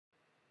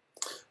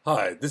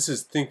Hi, this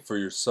is Think for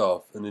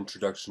Yourself, an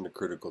introduction to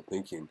critical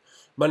thinking.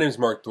 My name is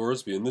Mark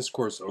Thorsby, and this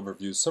course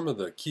overviews some of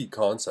the key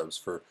concepts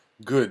for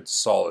good,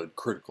 solid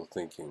critical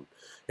thinking.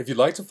 If you'd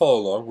like to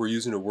follow along, we're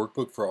using a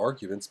workbook for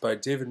arguments by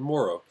David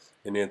Morrow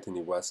and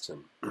Anthony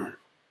Weston.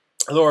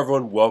 Hello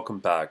everyone, welcome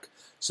back.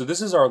 So this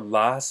is our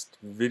last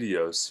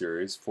video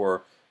series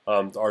for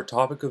our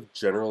topic of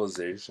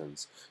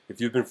generalizations.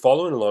 If you've been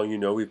following along, you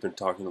know we've been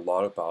talking a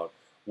lot about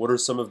what are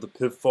some of the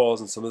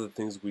pitfalls and some of the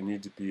things we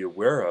need to be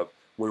aware of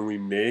when we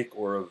make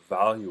or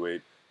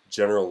evaluate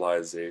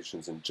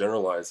generalizations and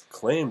generalized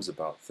claims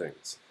about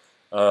things.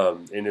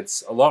 And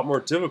it's a lot more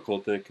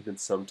difficult than it can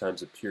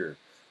sometimes appear.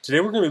 Today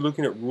we're going to be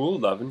looking at Rule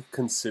 11,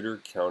 consider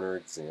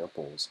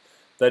counterexamples.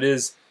 That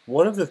is,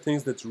 one of the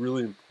things that's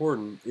really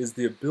important is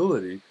the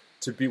ability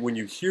to be, when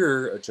you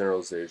hear a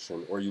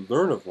generalization or you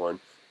learn of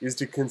one, is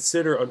to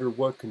consider under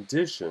what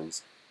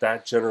conditions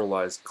that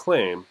generalized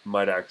claim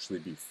might actually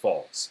be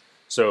false.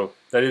 So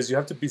that is, you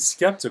have to be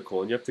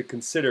skeptical and you have to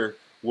consider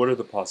what are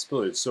the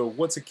possibilities. So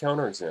what's a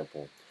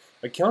counterexample?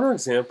 A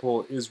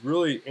counterexample is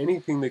really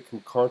anything that can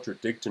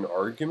contradict an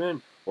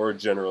argument or a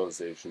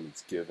generalization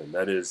that's given.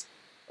 That is,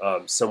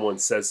 someone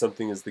says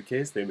something is the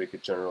case, they make a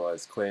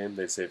generalized claim.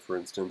 They say, for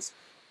instance,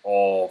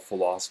 all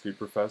philosophy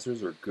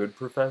professors are good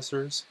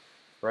professors,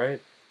 right?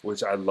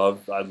 Which I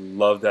love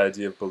the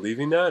idea of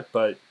believing that,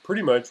 but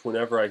pretty much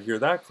whenever I hear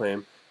that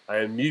claim, I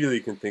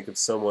immediately can think of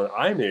someone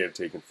I may have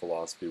taken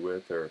philosophy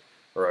with, or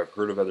I've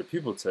heard of other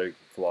people take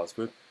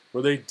philosophy with,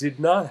 where they did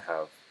not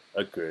have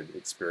a good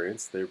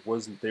experience.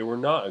 They were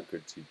not a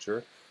good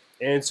teacher.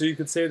 And so you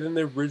could say then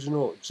the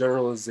original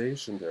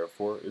generalization,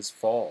 therefore, is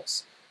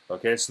false.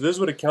 Okay, so this is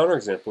what a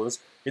counterexample is.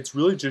 It's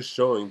really just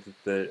showing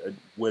that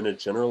when a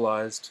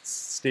generalized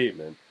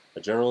statement, a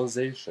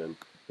generalization,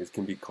 it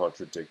can be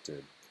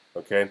contradicted.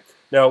 Okay,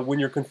 now when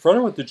you're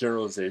confronted with the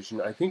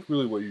generalization, I think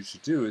really what you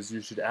should do is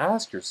you should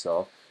ask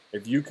yourself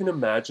if you can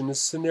imagine a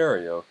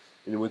scenario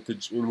in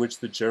which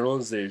the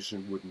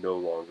generalization would no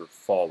longer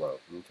follow.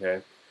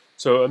 Okay,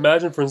 so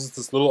imagine, for instance,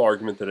 this little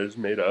argument that I just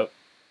made up.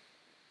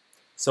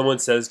 Someone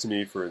says to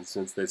me, for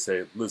instance, they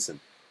say, listen,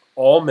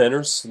 all men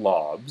are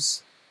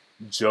slobs.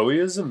 Joey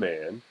is a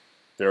man,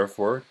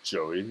 therefore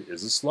Joey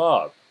is a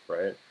slob,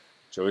 right?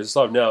 Joey is a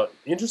slob. Now,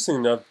 interesting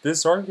enough,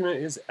 this argument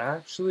is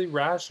actually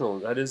rational.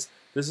 That is,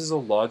 this is a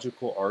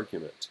logical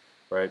argument,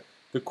 right?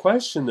 The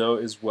question, though,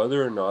 is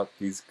whether or not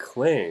these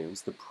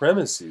claims, the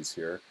premises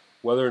here,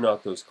 whether or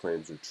not those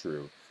claims are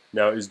true.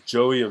 Now, is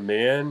Joey a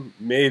man?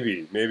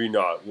 Maybe, maybe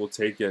not. We'll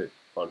take it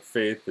on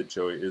faith that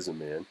Joey is a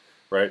man,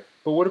 right?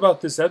 But what about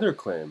this other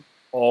claim?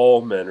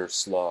 All men are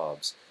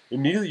slobs.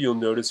 Immediately you'll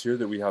notice here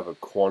that we have a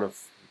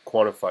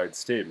quantified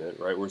statement,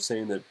 right? We're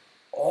saying that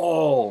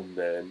all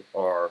men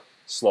are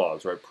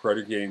slobs, right?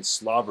 Predicating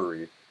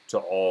slobbery to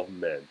all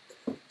men.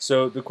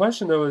 So the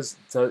question, though, is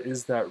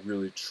that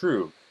really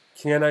true?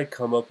 Can I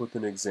come up with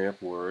an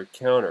example or a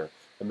counter?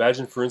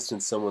 Imagine, for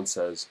instance, someone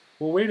says,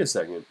 well, wait a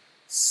second,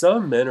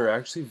 some men are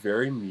actually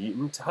very neat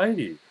and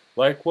tidy,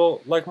 like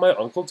my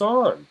Uncle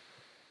Don,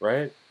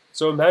 right?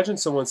 So imagine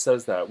someone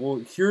says that. Well,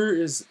 here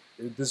is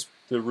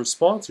the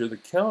response here, the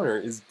counter,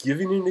 is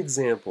giving an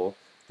example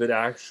that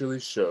actually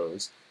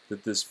shows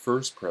that this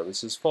first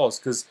premise is false.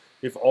 Because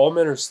if all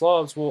men are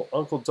slobs, well,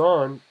 Uncle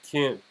Don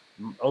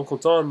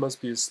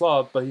must be a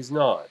slob, but he's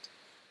not,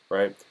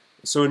 right?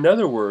 So in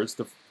other words,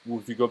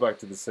 if you go back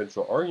to the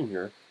central argument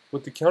here,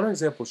 what the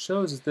counterexample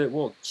shows is that,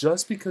 well,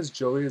 just because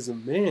Joey is a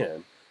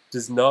man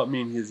does not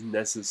mean he is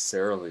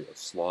necessarily a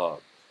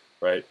slob,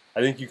 right? I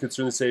think you could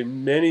certainly say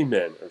many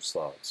men are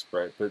slobs,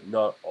 right? But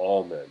not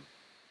all men,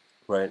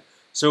 right?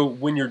 So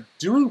when you're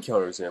doing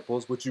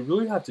counterexamples, what you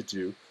really have to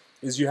do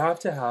is you have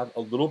to have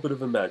a little bit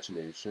of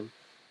imagination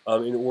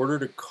in order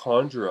to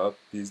conjure up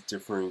these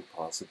differing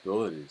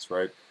possibilities,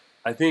 right?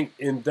 I think,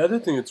 and the other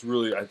thing that's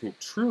really, I think,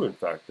 true, in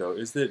fact, though,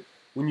 is that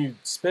when you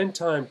spend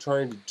time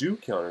trying to do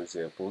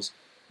counterexamples,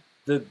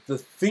 the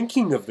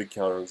thinking of the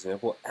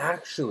counterexample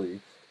actually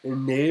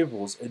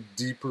enables a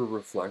deeper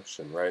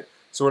reflection, right?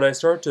 So when I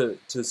start to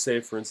say,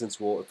 for instance,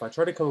 well, if I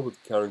try to come up with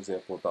a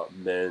counterexample about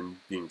men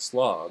being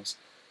slobs,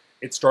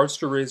 it starts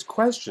to raise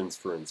questions,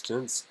 for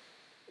instance,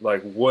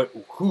 like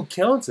who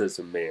counts as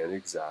a man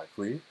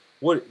exactly?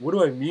 What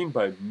do I mean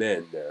by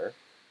men there?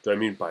 Do I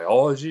mean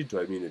biology? Do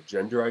I mean a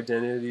gender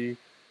identity,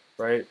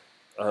 right?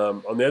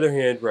 On the other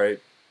hand, right,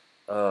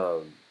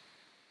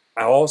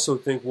 I also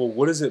think, well,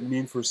 what does it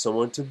mean for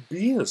someone to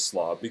be a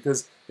slob?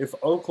 Because if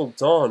Uncle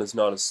Don is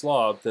not a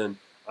slob, then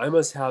I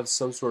must have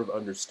some sort of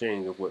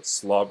understanding of what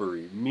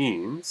slobbery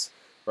means,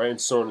 right, and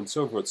so on and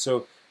so forth.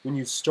 So when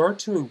you start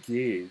to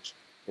engage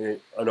in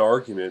an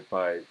argument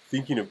by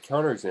thinking of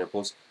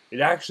counterexamples,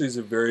 it actually is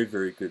a very,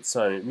 very good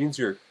sign. It means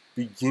you're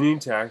beginning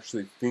to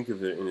actually think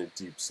of it in a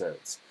deep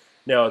sense.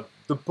 Now,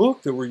 the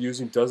book that we're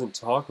using doesn't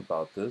talk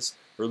about this,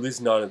 or at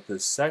least not at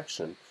this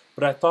section,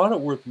 but I thought it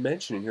worth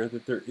mentioning here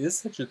that there is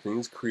such a thing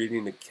as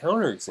creating a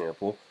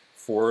counterexample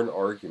for an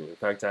argument. In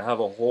fact, I have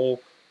a whole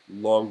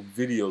long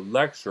video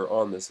lecture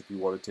on this if you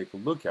want to take a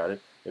look at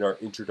it in our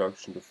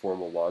Introduction to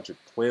Formal Logic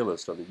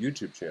playlist on the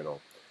YouTube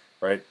channel,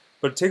 right?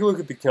 But take a look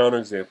at the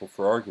counterexample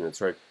for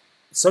arguments, right?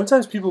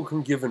 Sometimes people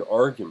can give an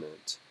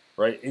argument,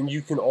 right? And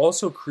you can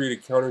also create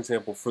a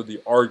counterexample for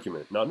the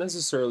argument, not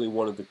necessarily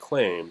one of the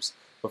claims,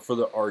 but for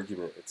the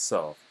argument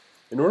itself.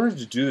 In order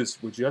to do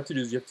this, what you have to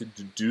do is you have to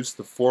deduce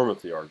the form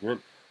of the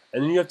argument,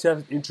 and then you have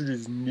to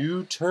introduce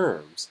new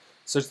terms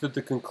such that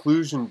the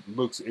conclusion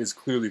is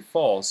clearly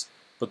false,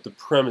 but the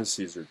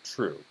premises are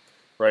true,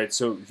 right?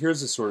 So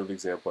here's a sort of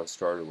example I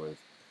started with.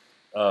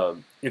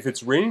 If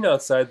it's raining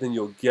outside, then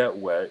you'll get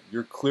wet.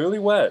 You're clearly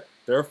wet,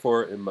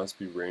 therefore it must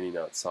be raining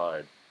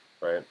outside,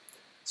 right?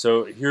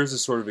 So here's a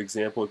sort of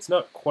example. It's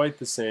not quite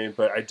the same,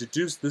 but I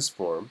deduced this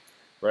form,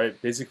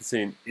 right? Basically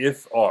saying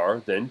if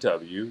R, then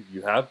W,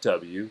 you have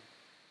W,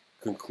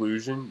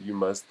 conclusion, you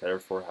must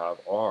therefore have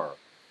R,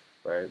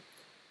 right?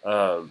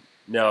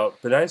 Now,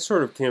 but I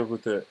sort of came up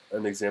with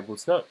an example.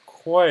 It's not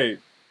quite,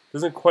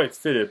 doesn't quite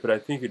fit it, but I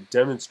think it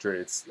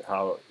demonstrates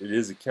how it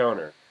is a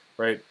counter,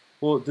 right?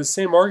 Well, the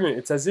same argument,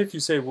 it's as if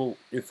you say, well,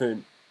 if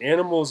an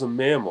animal is a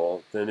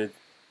mammal, then it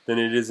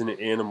is an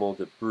animal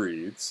that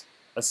breathes.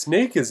 A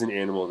snake is an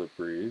animal that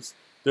breathes,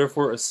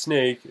 therefore a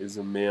snake is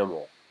a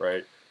mammal,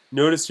 right?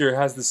 Notice here it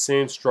has the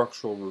same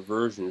structural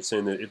reversion. You're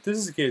saying that if this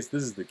is the case,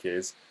 this is the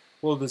case.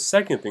 Well, the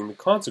second thing, the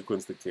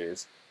consequence, the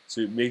case.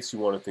 So it makes you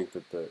want to think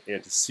that the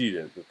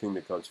antecedent, the thing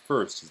that comes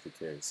first, is the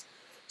case.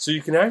 So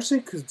you can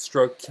actually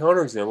construct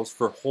counterexamples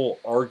for whole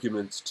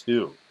arguments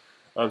too.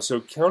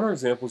 So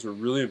counterexamples are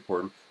really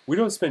important. We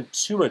don't spend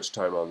too much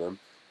time on them,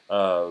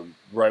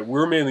 right?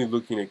 We're mainly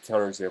looking at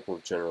counterexample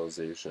of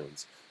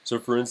generalizations. So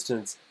for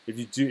instance,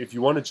 if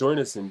you want to join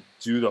us and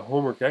do the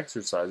homework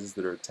exercises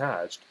that are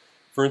attached,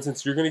 for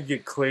instance, you're going to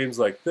get claims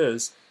like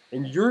this,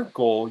 and your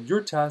goal,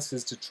 your task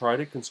is to try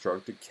to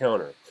construct a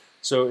counter.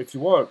 So if you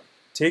want,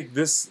 take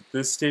this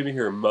statement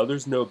here,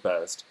 mothers know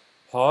best,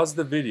 pause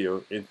the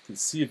video and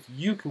see if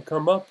you can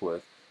come up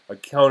with a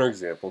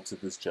counterexample to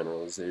this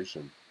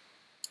generalization.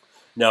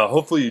 Now,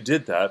 hopefully you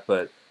did that,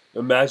 but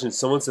imagine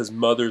someone says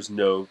mothers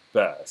know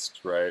best,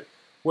 right?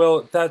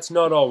 Well, that's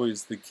not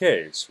always the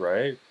case,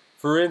 right?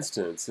 For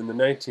instance, in the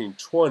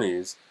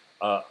 1920s,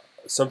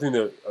 something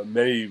that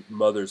many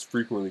mothers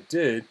frequently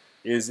did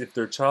is if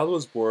their child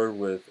was born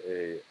with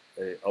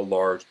a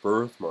large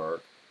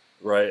birthmark,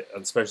 right,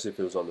 especially if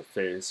it was on the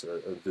face or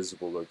a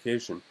visible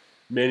location,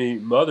 many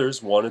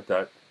mothers wanted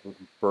that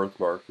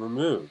birthmark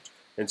removed.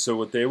 And so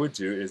what they would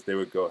do is they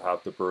would go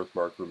have the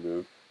birthmark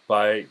removed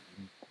by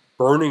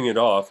burning it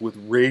off with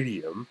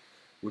radium,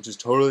 which is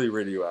totally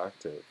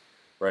radioactive,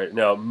 right?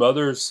 Now,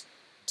 mothers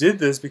did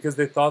this because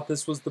they thought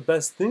this was the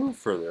best thing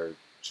for their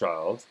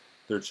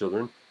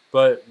children,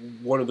 but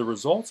one of the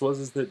results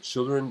was that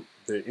children,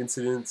 the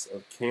incidence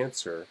of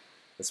cancer,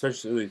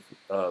 especially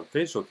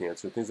facial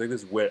cancer, things like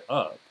this, went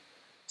up.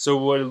 So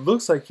what it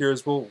looks like here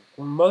is, well,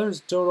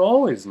 mothers don't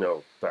always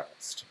know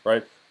best,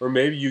 right? Or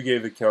maybe you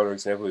gave a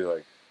counterexample, you're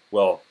like,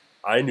 well,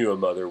 I knew a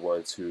mother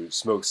once who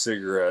smoked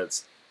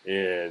cigarettes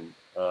and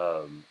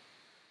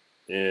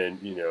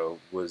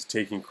was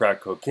taking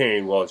crack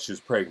cocaine while she was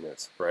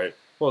pregnant, right?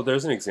 Well,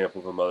 there's an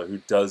example of a mother who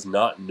does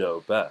not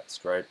know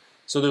best, right?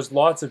 So there's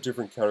lots of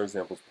different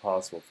counterexamples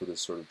possible for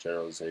this sort of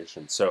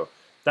generalization. So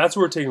that's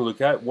what we're taking a look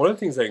at. One of the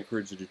things I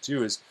encourage you to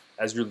do is,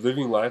 as you're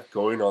living life,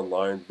 going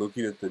online,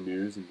 looking at the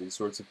news and these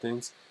sorts of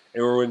things,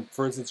 or when,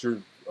 for instance,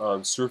 you're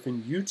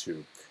surfing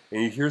YouTube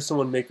and you hear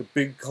someone make a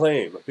big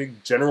claim, a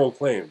big general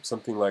claim,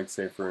 something like,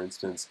 say, for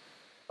instance,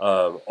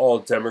 all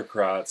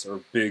Democrats are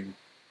big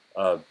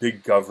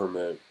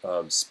government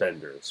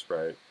spenders,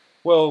 right?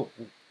 Well,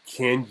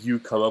 can you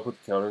come up with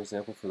a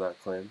counterexample for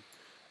that claim?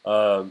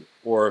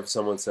 Or if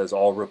someone says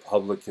all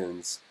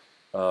Republicans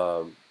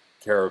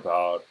care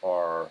about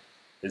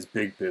is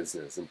big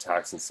business and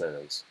tax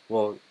incentives.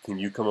 Well, can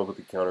you come up with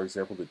a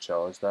counterexample to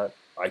challenge that?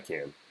 I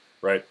can,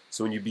 right?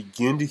 So when you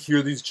begin to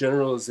hear these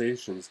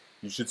generalizations,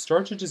 you should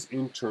start to just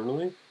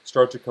internally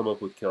start to come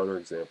up with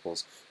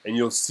counterexamples. And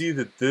you'll see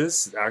that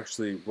this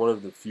actually, one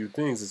of the few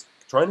things is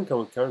trying to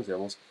come up with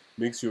counterexamples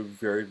makes you a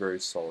very,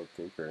 very solid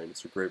thinker. And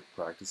it's a great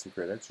practice and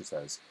great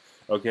exercise.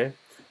 Okay?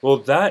 Well,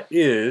 that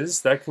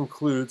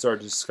concludes our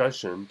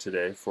discussion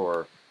today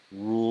for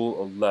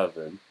Rule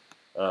 11.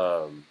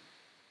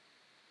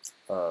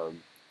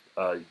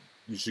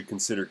 You should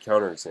consider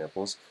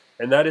counterexamples,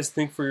 and that is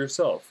think for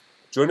yourself.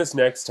 Join us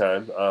next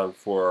time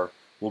we'll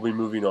be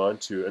moving on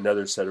to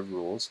another set of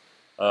rules.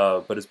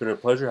 But it's been a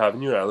pleasure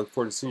having you, and I look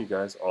forward to seeing you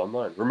guys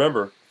online.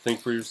 Remember,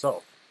 think for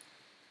yourself.